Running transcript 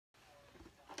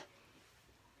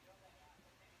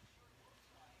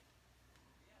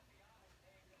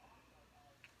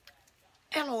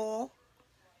Hello,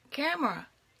 camera,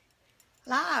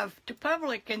 live to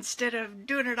public instead of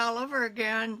doing it all over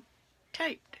again,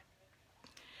 taped.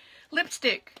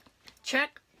 Lipstick,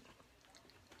 check.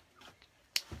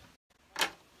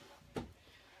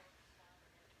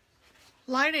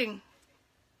 Lighting,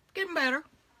 getting better.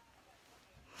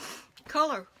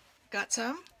 Color, got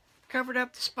some. Covered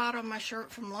up the spot on my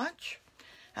shirt from lunch.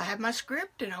 I have my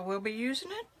script and I will be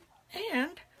using it.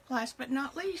 And last but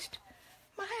not least,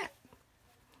 my hat.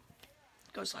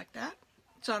 Goes like that.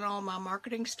 It's on all my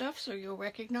marketing stuff, so you'll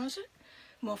recognize it.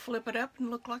 And we'll flip it up and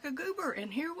look like a goober,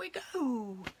 and here we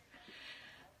go.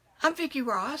 I'm Vicki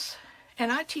Ross,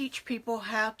 and I teach people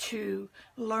how to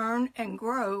learn and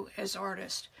grow as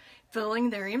artists,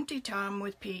 filling their empty time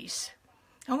with peace.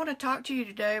 I want to talk to you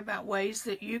today about ways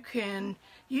that you can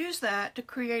use that to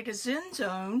create a Zen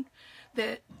zone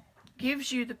that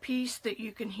gives you the peace that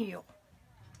you can heal.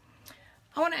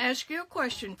 I want to ask you a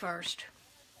question first.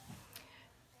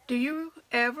 Do you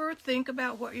ever think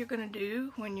about what you're going to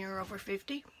do when you're over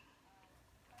 50?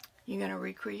 You're going to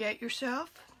recreate yourself?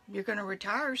 You're going to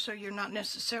retire, so you're not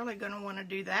necessarily going to want to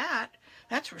do that.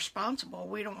 That's responsible.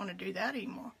 We don't want to do that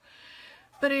anymore.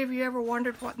 But have you ever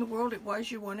wondered what in the world it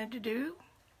was you wanted to do?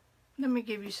 Let me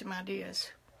give you some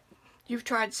ideas. You've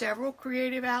tried several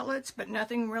creative outlets, but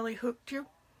nothing really hooked you?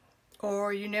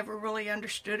 Or you never really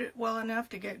understood it well enough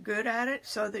to get good at it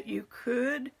so that you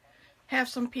could have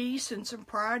some peace and some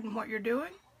pride in what you're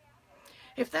doing?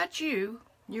 If that's you,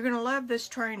 you're going to love this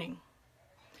training.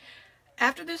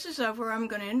 After this is over, I'm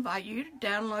going to invite you to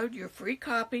download your free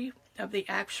copy of the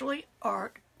Axully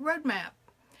Art Roadmap.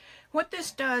 What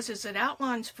this does is it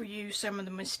outlines for you some of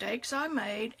the mistakes I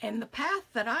made and the path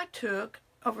that I took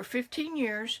over 15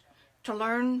 years to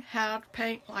learn how to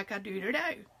paint like I do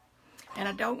today. And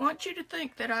I don't want you to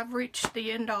think that I've reached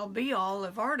the end-all be-all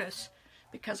of artists,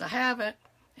 because I haven't.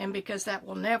 And because that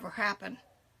will never happen.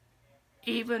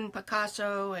 Even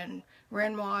Picasso and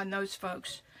Renoir and those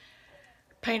folks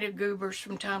painted goobers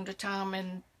from time to time,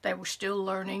 and they were still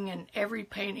learning, and every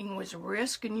painting was a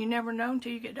risk, and you never know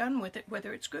until you get done with it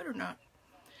whether it's good or not.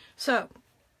 So,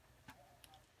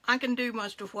 I can do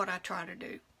most of what I try to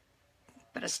do,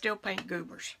 but I still paint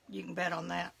goobers. You can bet on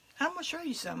that. I'm going to show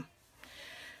you some.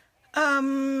 I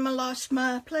lost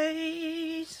my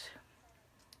place.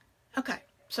 Okay,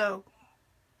 so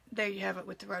there you have it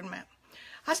with the roadmap.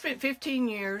 I spent 15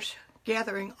 years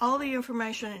gathering all the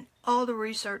information and all the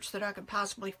research that I could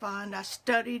possibly find. I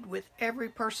studied with every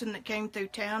person that came through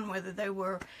town, whether they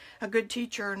were a good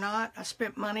teacher or not. I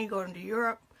spent money going to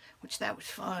Europe, which that was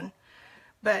fun,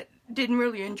 but didn't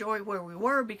really enjoy where we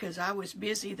were because I was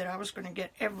busy that I was going to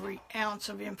get every ounce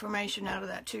of information out of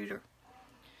that tutor.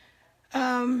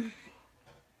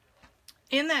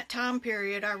 In that time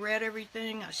period, I read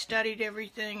everything, I studied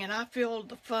everything, and I filled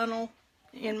the funnel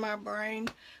in my brain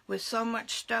with so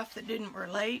much stuff that didn't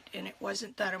relate, and it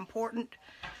wasn't that important,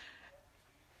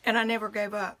 and I never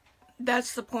gave up.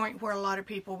 That's the point where a lot of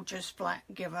people just flat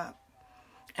give up.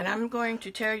 And I'm going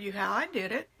to tell you how I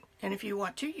did it, and if you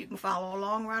want to, you can follow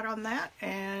along right on that,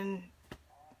 and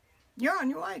you're on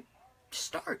your way.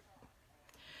 Start.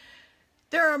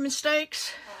 There are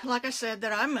mistakes, like I said,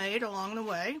 that I made along the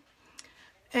way.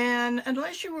 And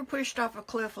unless you were pushed off a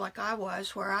cliff like I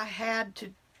was, where I had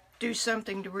to do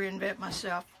something to reinvent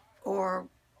myself, or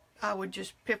I would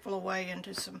just piffle away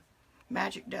into some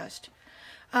magic dust,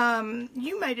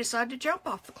 you may decide to jump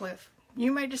off the cliff.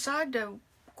 You may decide to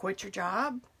quit your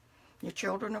job. Your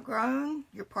children are grown.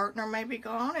 Your partner may be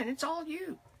gone, and it's all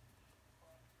you.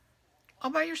 All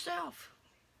by yourself.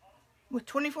 With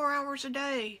 24 hours a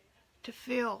day to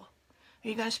fill. Are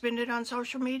you going to spend it on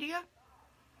social media?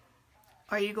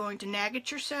 Are you going to nag at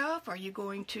yourself? Are you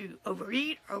going to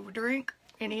overeat, overdrink,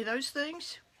 any of those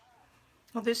things?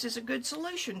 Well, this is a good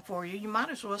solution for you. You might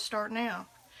as well start now.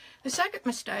 The second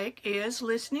mistake is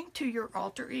listening to your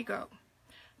alter ego.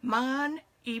 Mine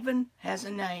even has a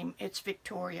name. It's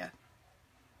Victoria.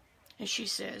 And she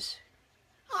says,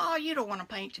 "Oh, you don't want to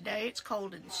paint today. It's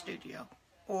cold in the studio."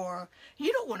 Or,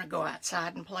 "You don't want to go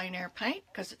outside and plein air paint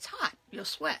because it's hot. You'll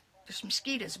sweat. There's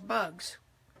mosquitoes, bugs.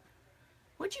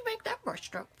 What'd you make that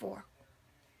brushstroke for?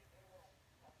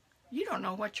 You don't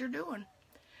know what you're doing."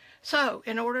 So,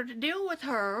 in order to deal with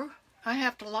her, I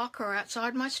have to lock her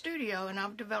outside my studio, and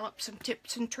I've developed some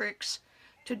tips and tricks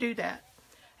to do that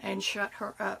and shut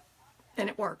her up. And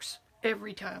it works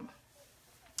every time.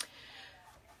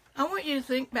 I want you to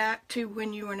think back to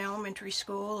when you were in elementary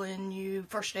school and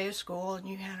first day of school, and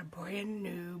you had a brand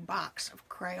new box of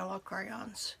Crayola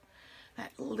crayons.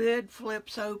 That lid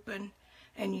flips open,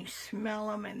 and you smell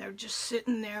them, and they're just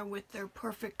sitting there with their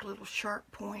perfect little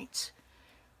sharp points.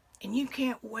 and you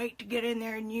can't wait to get in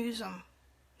there and use them.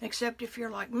 Except if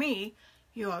you're like me,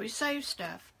 you always save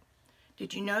stuff.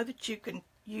 Did you know that you can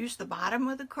use the bottom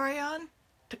of the crayon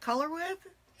to color with,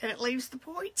 and it leaves the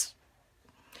points?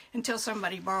 Until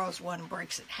somebody borrows one and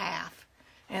breaks it half,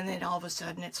 and then all of a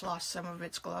sudden it's lost some of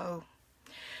its glow.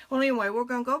 Well, anyway, we're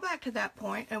going to go back to that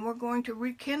point, and we're going to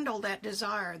rekindle that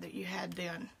desire that you had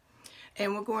then.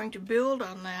 And we're going to build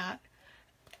on that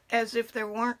as if there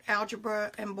weren't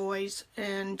algebra and boys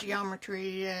and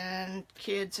geometry and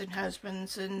kids and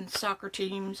husbands and soccer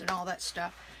teams and all that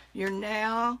stuff. You're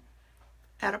now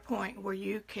at a point where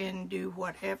you can do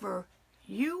whatever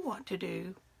you want to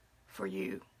do for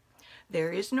you.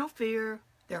 There is no fear.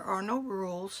 There are no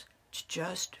rules. It's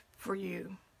just for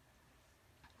you.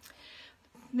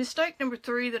 Mistake number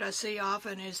 3 that I see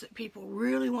often is that people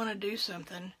really want to do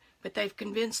something, but they've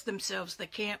convinced themselves they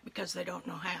can't because they don't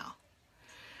know how.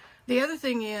 The other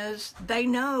thing is, they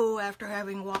know after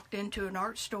having walked into an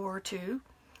art store or two,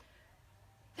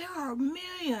 there are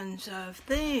millions of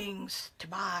things to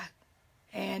buy.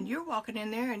 And you're walking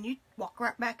in there and you walk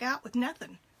right back out with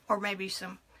nothing. Or maybe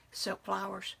some silk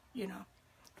flowers, you know,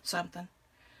 something.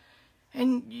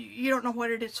 And you don't know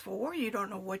what it is for. You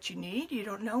don't know what you need. You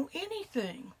don't know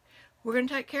anything. We're going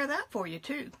to take care of that for you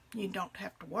too. You don't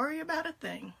have to worry about a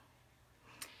thing.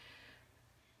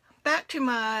 Back to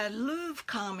my Louvre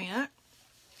comment.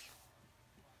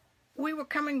 We were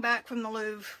coming back from the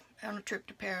Louvre on a trip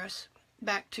to Paris,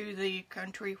 back to the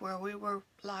country where we were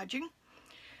lodging.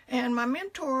 And my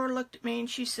mentor looked at me and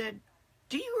she said,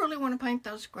 "Do you really want to paint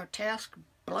those grotesque,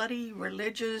 bloody,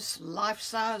 religious,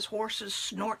 life-size horses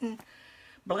snorting,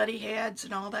 bloody heads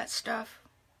and all that stuff?"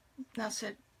 And I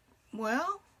said,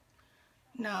 "Well,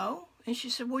 no." And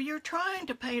she said, "Well, you're trying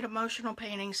to paint emotional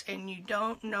paintings and you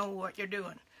don't know what you're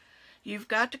doing. You've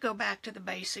got to go back to the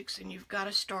basics and you've got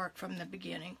to start from the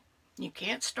beginning. You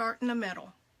can't start in the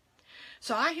middle.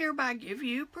 So I hereby give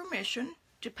you permission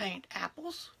to paint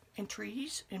apples and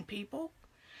trees and people.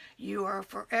 You are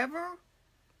forever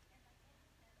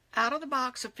out of the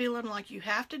box of feeling like you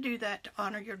have to do that to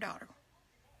honor your daughter."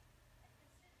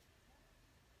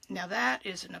 Now that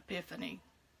is an epiphany.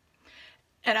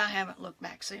 And I haven't looked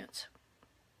back since.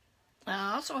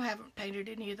 I also haven't painted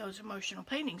any of those emotional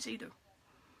paintings either,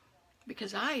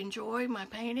 because I enjoy my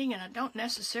painting and I don't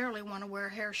necessarily want to wear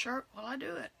a hair shirt while I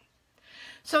do it.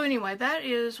 So anyway, that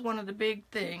is one of the big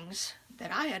things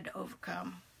that I had to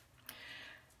overcome.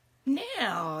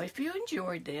 Now, if you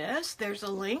enjoyed this, there's a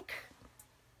link,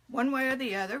 one way or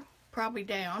the other, probably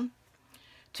down,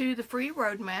 to the free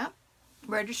roadmap.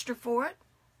 Register for it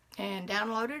and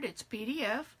download it. It's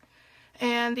PDF.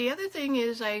 And the other thing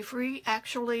is a free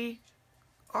Axully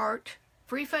art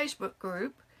free Facebook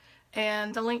group.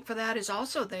 And the link for that is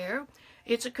also there.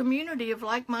 It's a community of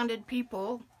like-minded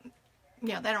people.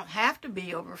 You know, they don't have to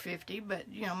be over 50, but,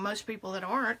 you know, most people that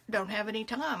aren't don't have any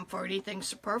time for anything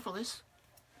superfluous.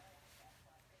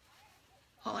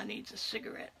 All I need is a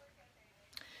cigarette.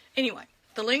 Anyway,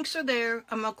 the links are there.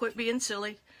 I'm going to quit being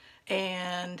silly.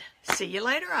 And see you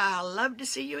later. I'll love to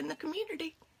see you in the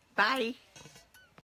community. Bye.